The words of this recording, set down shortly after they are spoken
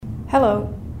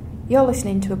Hello, you're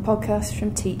listening to a podcast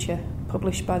from Teacher,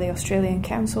 published by the Australian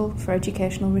Council for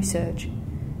Educational Research.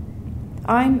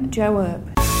 I'm Jo Earp.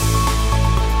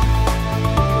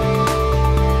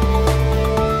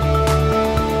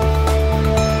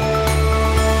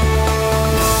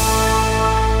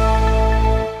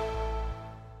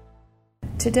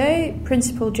 Today,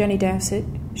 Principal Jenny Dowsett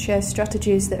shares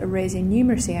strategies that are raising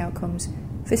numeracy outcomes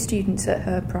for students at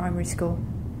her primary school.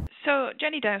 So,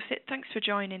 Jenny Dowsett, thanks for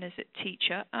joining us at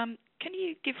Teacher. Can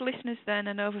you give listeners then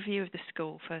an overview of the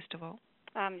school, first of all?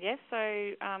 Yes, so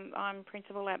I'm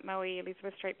principal at Moe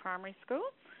Elizabeth Street Primary School.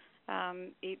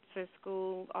 It's a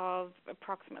school of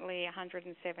approximately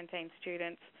 117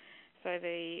 students, so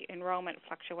the enrolment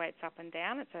fluctuates up and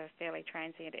down. It's a fairly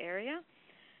transient area.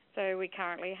 So we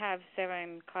currently have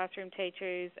 7 classroom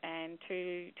teachers and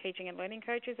 2 teaching and learning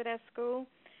coaches at our school.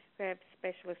 We have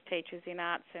specialist teachers in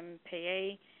arts and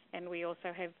PE, and we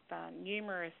also have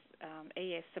numerous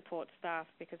ES support staff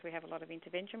because we have a lot of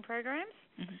intervention programs.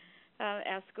 Mm-hmm.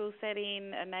 Our school set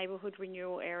in a neighbourhood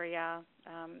renewal area,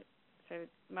 so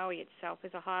Moe itself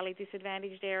is a highly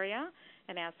disadvantaged area,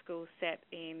 and our school set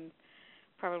in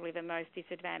probably the most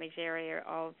disadvantaged area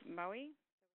of Moe.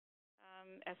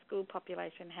 Our school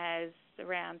population has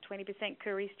around 20%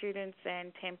 Koori students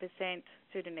and 10%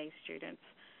 Sudanese students,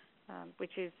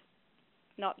 which is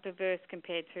not diverse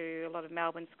compared to a lot of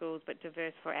Melbourne schools, but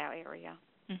diverse for our area.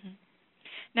 Mm-hmm.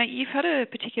 Now, you've had a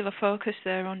particular focus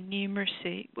there on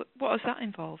numeracy. What has that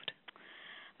involved?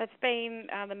 That's been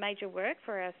the major work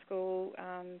for our school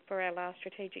for our last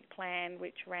strategic plan,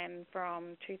 which ran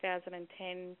from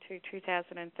 2010 to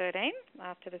 2013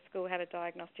 after the school had a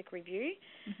diagnostic review.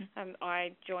 Mm-hmm.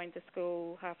 I joined the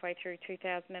school halfway through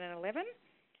 2011.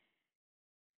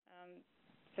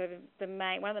 So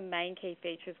one of the main key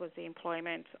features was the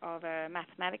employment of a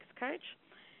mathematics coach,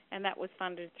 and that was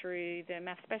funded through the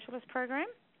Math Specialist program,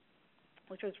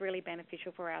 which was really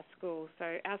beneficial for our school.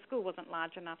 So our school wasn't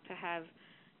large enough to have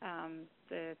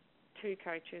the 2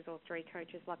 coaches or 3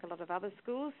 coaches like a lot of other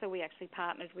schools, so we actually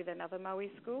partnered with another Moe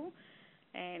school,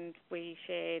 and we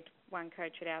shared 1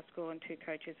 coach at our school and 2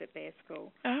 coaches at their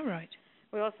school. Oh, right.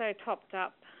 We also topped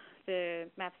up the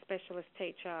math specialist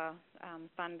teacher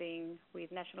funding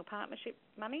with national partnership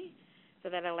money, so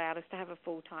that allowed us to have a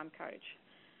full-time coach.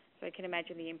 So you can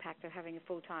imagine the impact of having a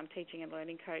full-time teaching and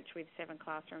learning coach with 7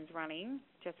 classrooms running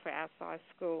just for our size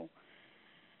school.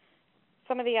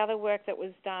 Some of the other work that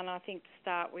was done, I think, to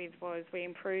start with was we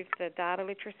improved the data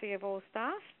literacy of all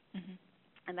staff, mm-hmm.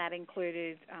 and that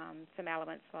included some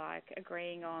elements like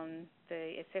agreeing on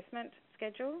the assessment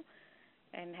schedule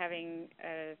and having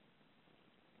a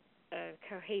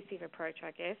cohesive approach,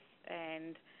 I guess,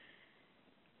 and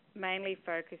mainly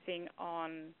focusing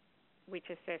on which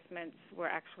assessments were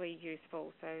actually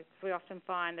useful. So we often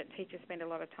find that teachers spend a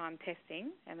lot of time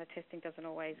testing, and the testing doesn't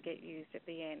always get used at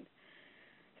the end.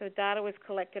 So data was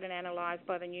collected and analysed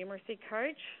by the numeracy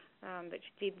coach that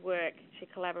she did work. She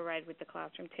collaborated with the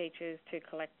classroom teachers to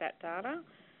collect that data.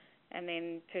 And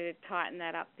then to tighten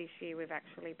that up this year, we've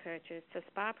actually purchased a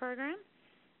SPA program,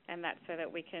 and that's so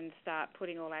that we can start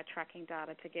putting all our tracking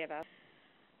data together.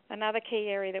 Another key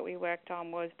area that we worked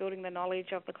on was building the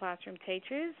knowledge of the classroom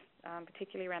teachers,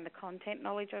 particularly around the content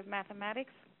knowledge of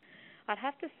mathematics. I'd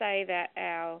have to say that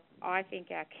I think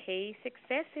our key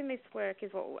success in this work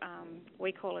is what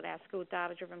we call it our school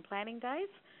data-driven planning days.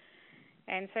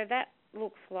 And so that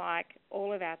looks like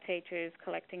all of our teachers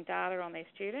collecting data on their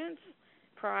students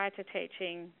prior to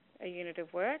teaching a unit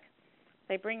of work.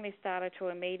 They bring this data to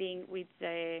a meeting with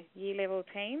the year level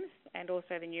teams and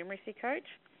also the numeracy coach.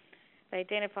 They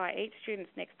identify each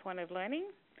student's next point of learning.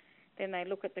 Then they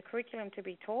look at the curriculum to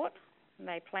be taught, and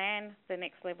they plan the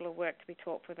next level of work to be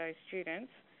taught for those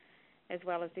students, as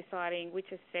well as deciding which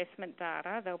assessment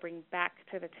data they'll bring back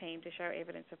to the team to show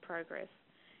evidence of progress.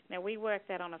 Now, we work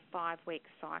that on a 5-week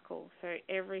cycle. So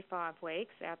every 5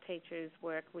 weeks, our teachers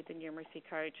work with the numeracy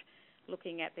coach,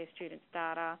 looking at their students'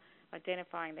 data,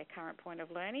 identifying their current point of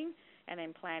learning, and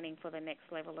then planning for the next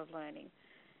level of learning.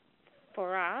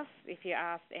 For us, if you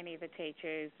asked any of the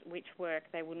teachers which work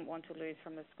they wouldn't want to lose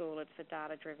from the school, it's the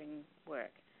data-driven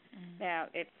work. Mm. Now,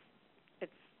 it's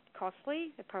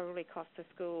costly. It probably costs the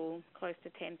school close to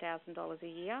 $10,000 a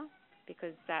year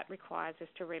because that requires us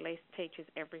to release teachers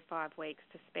every 5 weeks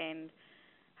to spend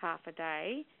half a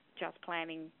day just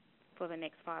planning for the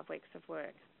next 5 weeks of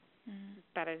work. Mm.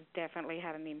 But it's definitely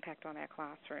had an impact on our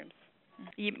classrooms.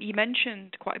 You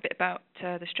mentioned quite a bit about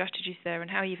the strategies there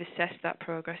and how you've assessed that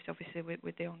progress, obviously,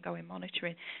 with the ongoing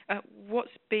monitoring.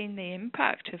 What's been the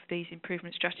impact of these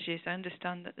improvement strategies? I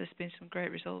understand that there's been some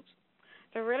great results.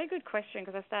 It's a really good question,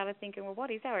 because I started thinking, well,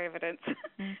 what is our evidence?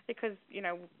 Because,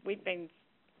 we've been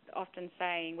often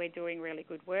saying we're doing really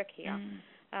good work here.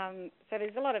 So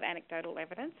there's a lot of anecdotal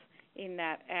evidence in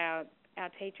that our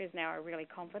teachers now are really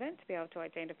confident to be able to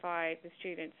identify the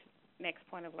students' next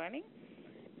point of learning.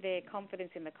 Their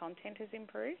confidence in the content has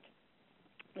improved.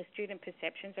 The student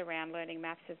perceptions around learning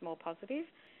maths is more positive.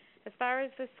 As far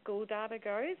as the school data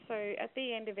goes, so at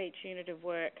the end of each unit of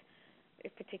work,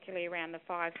 particularly around the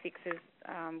 5,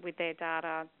 6s with their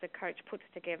data, the coach puts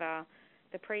together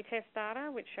the pre-test data,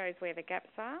 which shows where the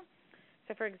gaps are.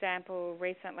 So, for example,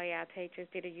 recently our teachers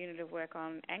did a unit of work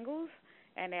on angles,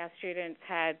 and our students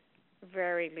had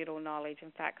very little knowledge.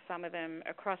 In fact, some of them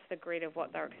across the grid of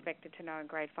what they're expected to know in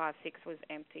grade 5, 6 was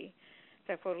empty.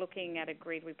 So if we're looking at a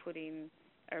grid, we put in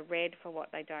a red for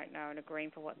what they don't know and a green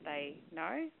for what they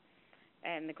know.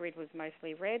 And the grid was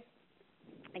mostly red.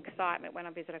 Excitement when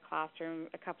I visited a classroom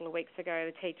a couple of weeks ago,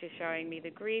 the teacher showing me the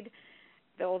grid,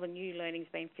 all the new learning's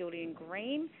been filled in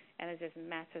green, and there's just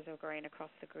masses of green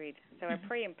across the grid. So our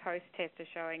pre and post test are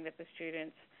showing that the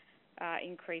students are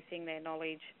increasing their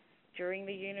knowledge during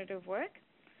the unit of work,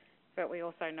 but we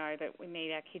also know that we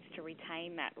need our kids to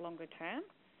retain that longer term.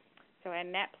 So our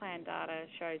NAPLAN data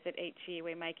shows that each year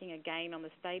we're making a gain on the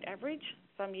state average.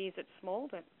 Some years it's small,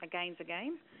 but a gain's a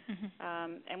gain.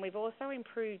 And we've also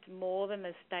improved more than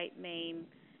the state mean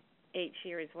each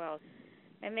year as well.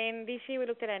 And then this year we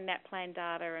looked at our NAPLAN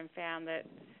data and found that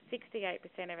 68%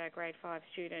 of our grade 5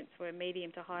 students were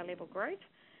medium to high level growth.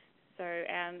 So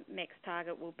our next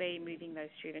target will be moving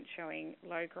those students showing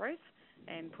low growth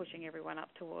and pushing everyone up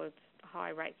towards high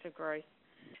rates of growth.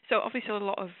 So obviously a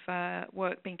lot of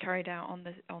work being carried out on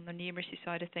the numeracy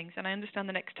side of things, and I understand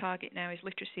the next target now is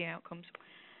literacy outcomes.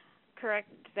 Correct,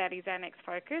 that is our next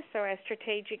focus. So our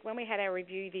strategic, when we had our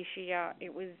review this year,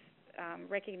 it was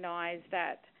recognised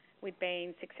that we'd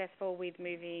been successful with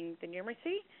moving the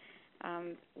numeracy.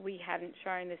 We hadn't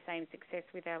shown the same success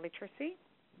with our literacy,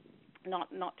 not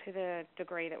to the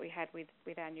degree that we had with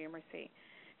our numeracy.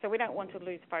 So we don't want to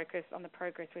lose focus on the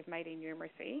progress we've made in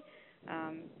numeracy.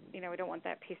 We don't want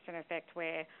that piston effect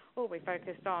where, we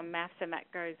focused on maths and that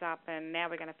goes up, and now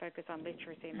we're going to focus on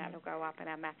literacy and that will go up and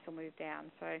our maths will move down.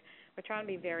 So we're trying to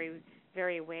be very,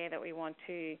 very aware that we want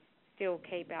to still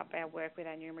keep up our work with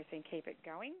our numeracy and keep it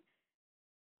going.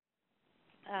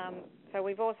 So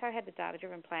we've also had the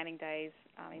data-driven planning days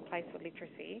in place for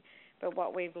literacy, but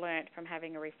what we've learnt from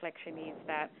having a reflection is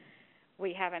that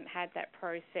we haven't had that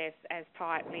process as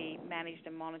tightly managed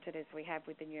and monitored as we have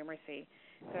with the numeracy.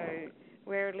 So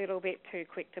we're a little bit too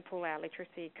quick to pull our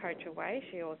literacy coach away.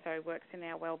 She also works in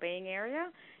our wellbeing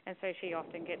area, and so she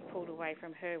often gets pulled away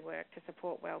from her work to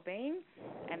support wellbeing,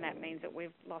 and that means that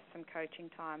we've lost some coaching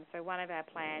time. So one of our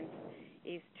plans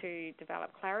is to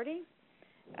develop clarity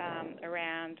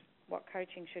around what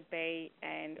coaching should be,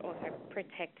 and also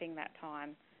protecting that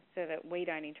time so that we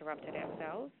don't interrupt it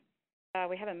ourselves.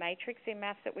 We have a matrix in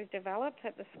maths that we've developed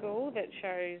at the school that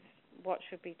shows what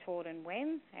should be taught and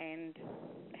when, and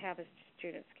how the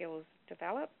student skills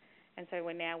develop. And so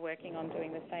we're now working on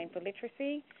doing the same for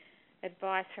literacy.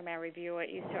 Advice from our reviewer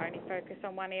is to only focus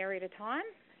on one area at a time.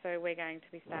 So we're going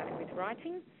to be starting with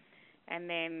writing, and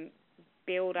then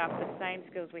build up the same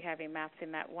skills we have in maths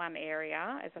in that one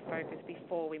area as a focus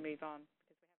before we move on.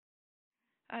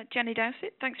 Jenny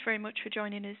Dowsett, thanks very much for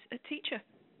joining us as a teacher.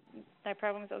 No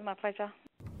problems, it was my pleasure.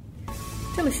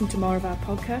 To listen to more of our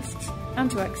podcasts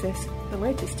and to access the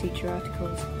latest teacher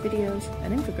articles, videos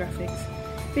and infographics,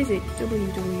 visit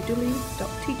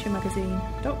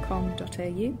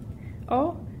www.teachermagazine.com.au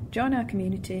or join our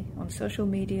community on social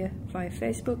media via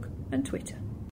Facebook and Twitter.